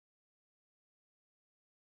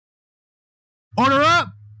Order up!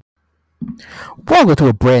 Welcome to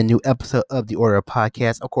a brand new episode of the Order Up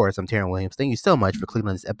Podcast. Of course, I'm Taryn Williams. Thank you so much for clicking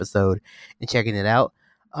on this episode and checking it out.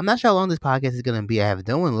 I'm not sure how long this podcast is going to be. I haven't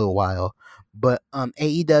done one in a little while. But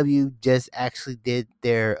AEW just actually did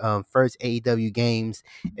their first AEW Games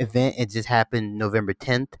event. It just happened November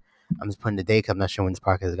 10th. I'm just putting the date because I'm not sure when this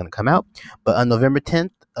podcast is going to come out. But on November 10th,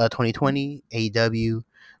 2020, AEW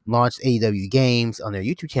launched AEW Games on their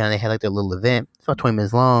YouTube channel. They had like their little event. It's about 20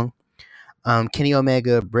 minutes long. Kenny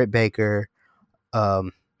Omega, Britt Baker,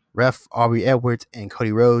 Ref Aubrey Edwards, and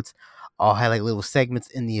Cody Rhodes all had like little segments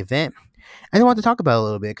in the event. I just wanted to talk about it a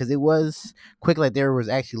little bit because it was quick. Like there was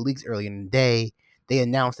actually leaks earlier in the day. They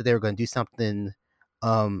announced that they were going to do something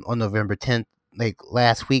on November 10th, like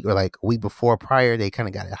last week or like a week before prior. They kind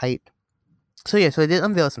of got it hyped. So yeah, so they did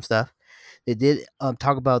unveil some stuff. They did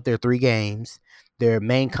talk about their 3 games, their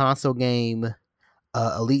main console game,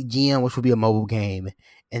 Elite GM, which will be a mobile game,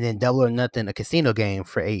 and then Double or Nothing, a casino game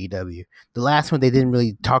for AEW. The last one they didn't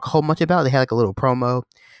really talk a whole much about. They had like a little promo.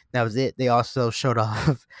 That was it. They also showed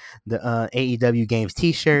off the AEW Games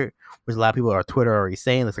t-shirt, which a lot of people on Twitter are already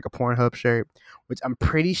saying looks like a Pornhub shirt, which I'm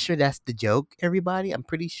pretty sure that's the joke, everybody. I'm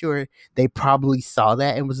pretty sure they probably saw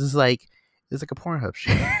that and was just like, it's like a Pornhub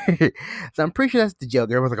shirt. So I'm pretty sure that's the joke.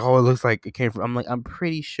 Everyone's like, oh, it looks like it came from. I'm like, I'm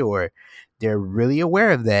pretty sure they're really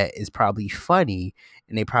aware of that. It's probably funny,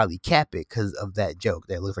 and they probably cap it because of that joke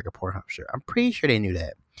that looks like a Pornhub shirt. I'm pretty sure they knew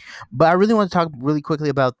that. But I really want to talk really quickly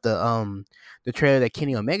about the trailer that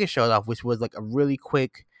Kenny Omega showed off, which was like a really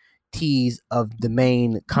quick tease of the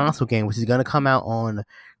main console game, which is going to come out on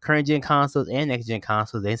current gen consoles and next gen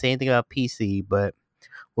consoles. They didn't say anything about PC, but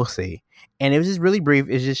we'll see. And it was just really brief.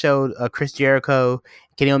 It just showed Chris Jericho,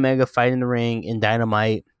 Kenny Omega fighting in the ring in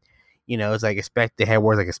Dynamite. You know, it's like they had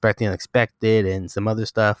words like expecting unexpected and some other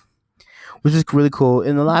stuff, which is really cool.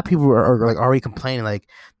 And a lot of people are like already complaining like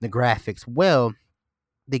the graphics. Well,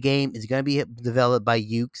 the game is going to be developed by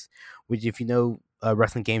Ukes, which if you know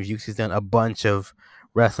wrestling games, Ukes has done a bunch of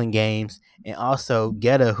wrestling games. And also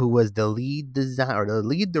Geta, who was the lead designer or the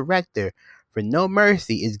lead director for No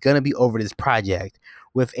Mercy, is going to be over this project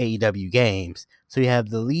with AEW Games. So you have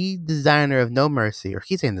the lead designer of No Mercy, or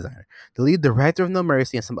he's saying designer, the lead director of No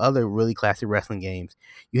Mercy, and some other really classic wrestling games.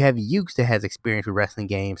 You have Ukes that has experience with wrestling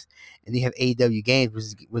games, and you have AEW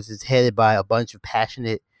Games, which is headed by a bunch of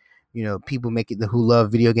passionate, you know, people who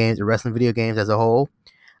love video games or wrestling video games as a whole.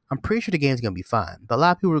 I'm pretty sure the game's gonna be fine. But a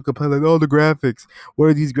lot of people are complaining like, "Oh, the graphics. What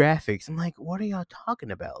are these graphics?" I'm like, "What are y'all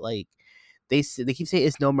talking about?" Like, they keep saying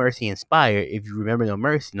it's No Mercy inspired. If you remember No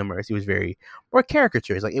Mercy was very more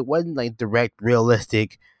caricatures. Like it wasn't like direct,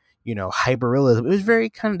 realistic, you know, hyper realism. It was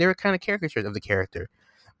very they were kind of caricatures of the character.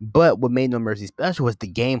 But what made No Mercy special was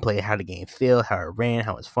the gameplay, how the game felt, how it ran,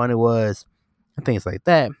 how much fun it was, and things like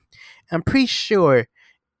that. I'm pretty sure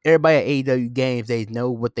everybody at AEW Games, they know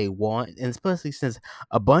what they want, and especially since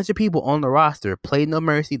a bunch of people on the roster play No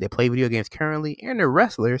Mercy, they play video games currently, and they're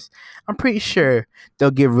wrestlers, I'm pretty sure they'll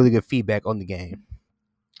give really good feedback on the game.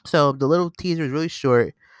 So the little teaser is really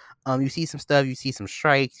short. You see some stuff, you see some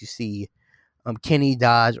strikes, you see Kenny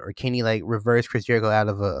dodge or Kenny like reverse Chris Jericho out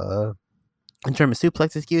of a German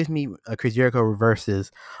suplex. Excuse me. Chris Jericho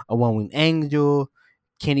reverses a one-winged angel.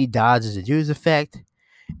 Kenny dodges a Jews effect,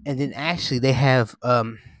 and then actually they have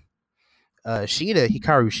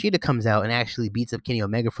Hikaru Shida comes out and actually beats up Kenny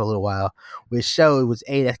Omega for a little while, which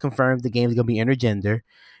that's confirmed the game's gonna be intergender.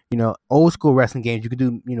 You know, old school wrestling games you could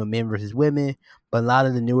do, you know, men versus women, but a lot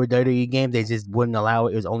of the newer WWE games they just wouldn't allow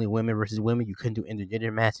it. It was only women versus women. You couldn't do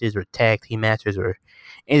intergender matches or tag team matches or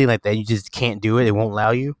anything like that. You just can't do it. It won't allow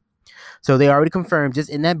you. So they already confirmed just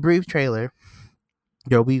in that brief trailer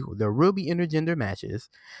there will be intergender matches.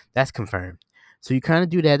 That's confirmed. So you kind of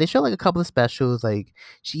do that. They show like a couple of specials. Like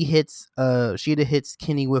Sheeta hits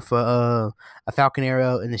Kenny with a Falcon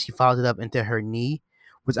Arrow, and then she follows it up into her knee.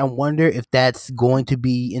 Which I wonder if that's going to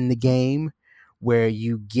be in the game, where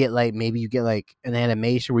you get like an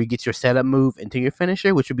animation where you get your setup move into your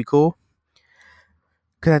finisher, which would be cool.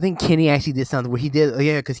 Because I think Kenny actually did something where he did,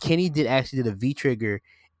 because Kenny did a V trigger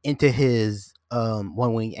into his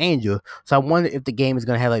one winged angel. So I wonder if the game is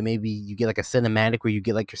gonna have like maybe you get like a cinematic where you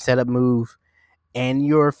get like your setup move and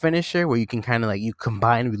your finisher, where you can kind of like you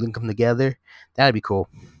combine, we link them together. That'd be cool.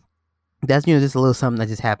 That's just a little something that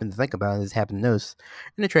just happened to think about. And just happened to notice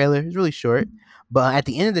in the trailer. It's really short, but at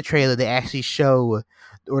the end of the trailer, they actually show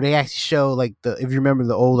like if you remember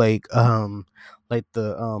the old like the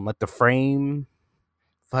frame.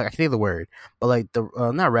 Fuck, I can't think of the word, but like the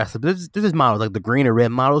not wrestling, but there's this models like the green or red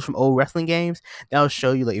models from old wrestling games. That'll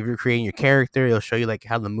show you like if you're creating your character, it'll show you like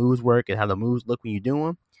how the moves work and how the moves look when you do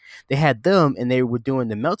them. They had them, and they were doing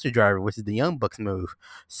the Meltzer Driver, which is the Young Bucks move.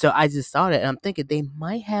 So I just saw that, and I'm thinking they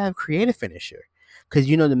might have creative finisher, because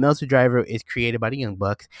the Meltzer Driver is created by the Young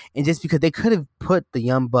Bucks, and just because they could have put the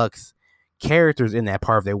Young Bucks characters in that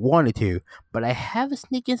part if they wanted to, but I have a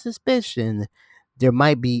sneaking suspicion there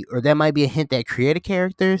might be, or that might be a hint at creative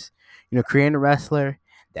characters, creating a wrestler.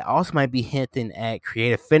 That also might be hinting at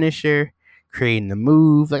creative finisher, creating the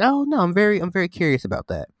move. Like, oh no, I'm very curious about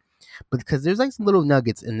that. But because there's like some little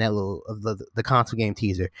nuggets in that little of the console game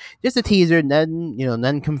teaser. Just a teaser,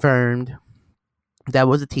 nothing confirmed. That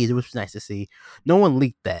was a teaser, which was nice to see. No one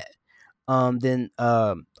leaked that. Then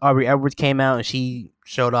Aubrey Edwards came out and she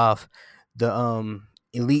showed off the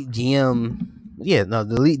Elite GM,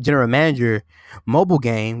 the Elite General Manager mobile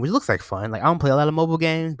game, which looks like fun. Like, I don't play a lot of mobile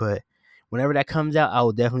games, but whenever that comes out, I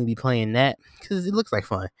will definitely be playing that because it looks like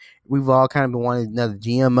fun. We've all kind of been wanting another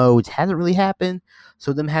GM mode, which hasn't really happened.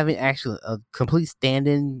 So them having actually a complete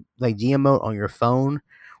stand-in like GM mode on your phone,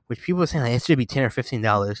 which people are saying like it should be $10 or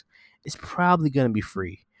 $15, it's probably gonna be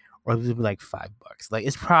free, or it'll be like $5. Like,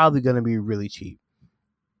 it's probably gonna be really cheap.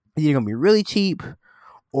 It's either gonna be really cheap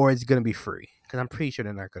or it's gonna be free. Because I'm pretty sure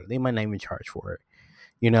they're not gonna. They might not even charge for it.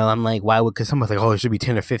 I'm like, why would? Because someone's like, oh, it should be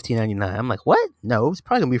 $10 or $15.99. I'm like, what? No, it's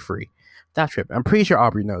probably gonna be free. Stop tripping. I'm pretty sure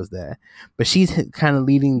Aubrey knows that, but she's kind of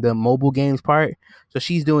leading the mobile games part, so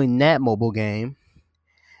she's doing that mobile game.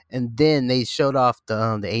 And then they showed off the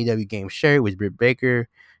AEW game shirt, which Britt Baker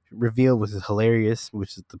revealed, which is hilarious,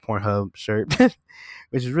 which is the Pornhub shirt,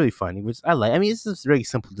 which is really funny, which I like. I mean, it's just really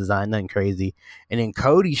simple design, nothing crazy. And then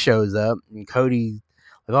Cody shows up, and Cody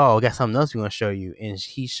like, oh, I got something else we're gonna show you, and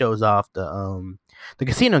he shows off the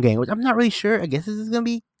casino game, which I'm not really sure. I guess this is gonna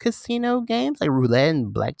be casino games like roulette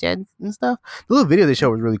and blackjack and stuff. The little video they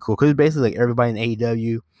showed was really cool because it's basically like everybody in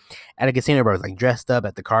AEW at a casino bar was like dressed up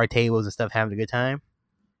at the card tables and stuff, having a good time.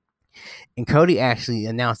 And Cody actually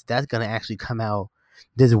announced that's gonna actually come out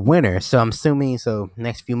this winter. So I'm assuming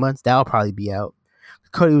next few months that'll probably be out.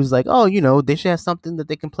 Cody was like, oh, they should have something that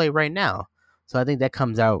they can play right now. So I think that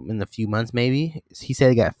comes out in a few months, maybe. He said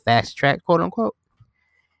he got fast track, quote unquote.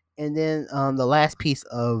 And then the last piece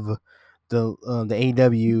of the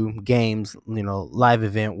AEW Games, live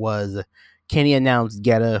event was Kenny announced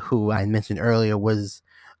Guetta, who I mentioned earlier was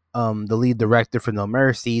the lead director for No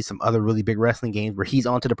Mercy, some other really big wrestling games where he's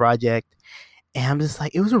onto the project. And I'm just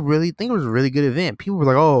like, it was a really good event. People were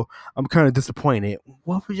like, oh, I'm kind of disappointed.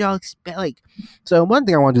 What would y'all expect? Like, so one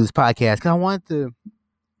thing I want to do this podcast, because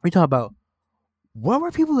we talk about what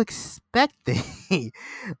were people expecting?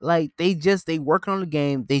 Like, they working on the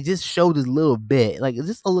game. They just showed a little bit, like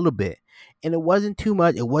just a little bit. And it wasn't too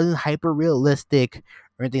much. It wasn't hyper realistic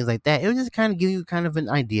or anything like that. It was just kind of giving you kind of an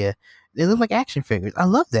idea. They look like action figures. I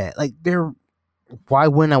love that. Like, why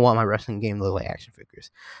wouldn't I want my wrestling game to look like action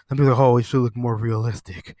figures? Some people are like, oh, it should look more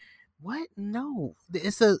realistic. What? No.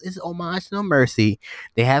 It's homage to No Mercy.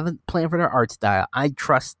 They haven't planned for their art style. I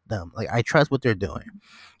trust them. Like, I trust what they're doing.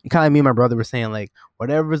 And kind of me and my brother were saying, like,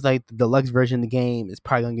 whatever's like the deluxe version of the game is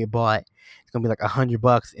probably gonna get bought. It's gonna be like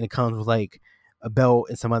 $100, and it comes with like a belt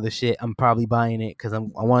and some other shit. I'm probably buying it because I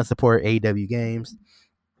want to support AEW Games.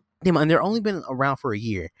 And they're only been around for a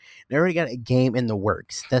year. They already got a game in the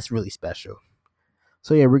works. That's really special.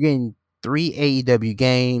 So yeah, we're getting 3 AEW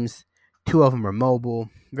games. 2 of them are mobile.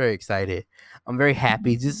 Very excited. I'm very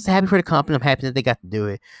happy. Just happy for the company. I'm happy that they got to do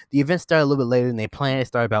it. The event started a little bit later than they planned. It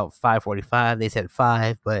started about 5:45. They said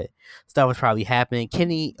 5, but stuff was probably happening.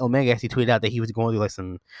 Kenny Omega actually tweeted out that he was going through like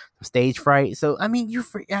some stage fright. So I mean,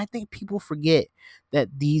 I think people forget that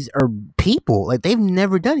these are people. Like, they've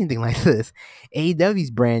never done anything like this.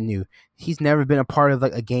 AEW's brand new. He's never been a part of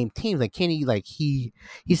like a game team. Like, Kenny, like he's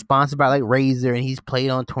sponsored by like Razer, and he's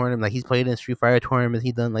played on tournaments. Like, he's played in Street Fighter tournaments.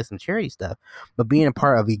 He's done like some charity stuff. But being a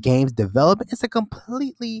part of a game's development, it's a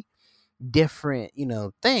completely different,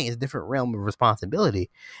 thing. It's a different realm of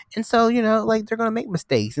responsibility. And so, like, they're gonna make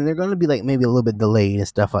mistakes, and they're gonna be like maybe a little bit delayed and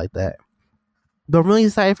stuff like that. But I'm really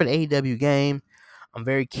excited for the AEW game. I'm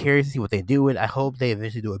very curious to see what they do with it. I hope they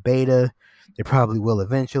eventually do a beta. They probably will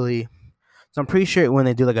eventually. So I'm pretty sure when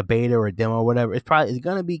they do like a beta or a demo or whatever, it's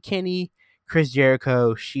gonna be Kenny, Chris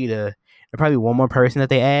Jericho, Sheeta, and probably one more person that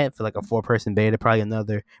they add for like a 4-person beta.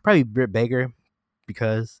 Probably Britt Baker,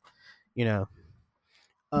 because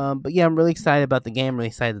But yeah, I'm really excited about the game. Really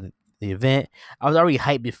excited about the event. I was already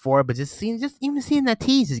hyped before, but even seeing that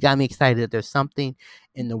tease has got me excited that there's something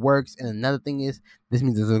in the works. And another thing is, this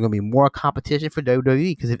means there's going to be more competition for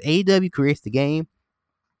WWE, because if AEW creates the game,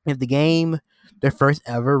 if the game, their first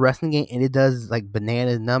ever wrestling game, and it does like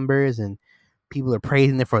bananas numbers, and people are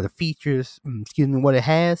praising it for the features, what it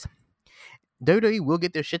has, WWE will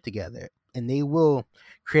get their shit together. and they will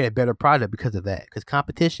create a better product because of that. Because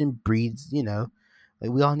competition breeds, like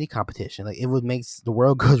we all need competition. Like it would makes the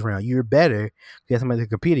world goes round. You're better. You have somebody to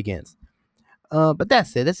compete against. But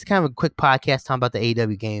that's it. This is kind of a quick podcast talking about the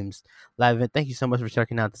AEW Games live event. Thank you so much for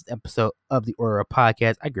checking out this episode of the Aura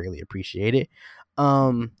Podcast. I greatly appreciate it.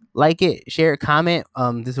 Like it, share it, comment.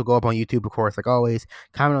 This will go up on YouTube, of course, like always.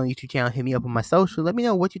 Comment on the YouTube channel. Hit me up on my social. Let me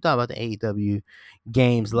know what you thought about the AEW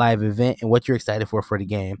Games live event and what you're excited for the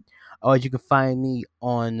game. Always, you can find me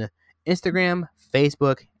on Instagram,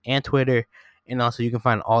 Facebook, and Twitter. And also, you can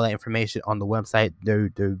find all that information on the website,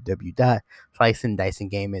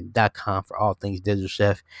 www.sliceinddicinggaming.com, for all things digital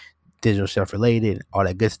chef related, all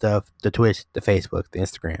that good stuff. The Twitch, the Facebook, the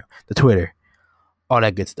Instagram, the Twitter, all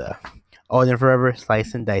that good stuff. Always and forever,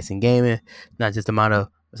 slicing, dicing, gaming. Not just a motto,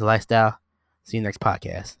 it's a lifestyle. See you next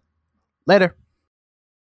podcast. Later.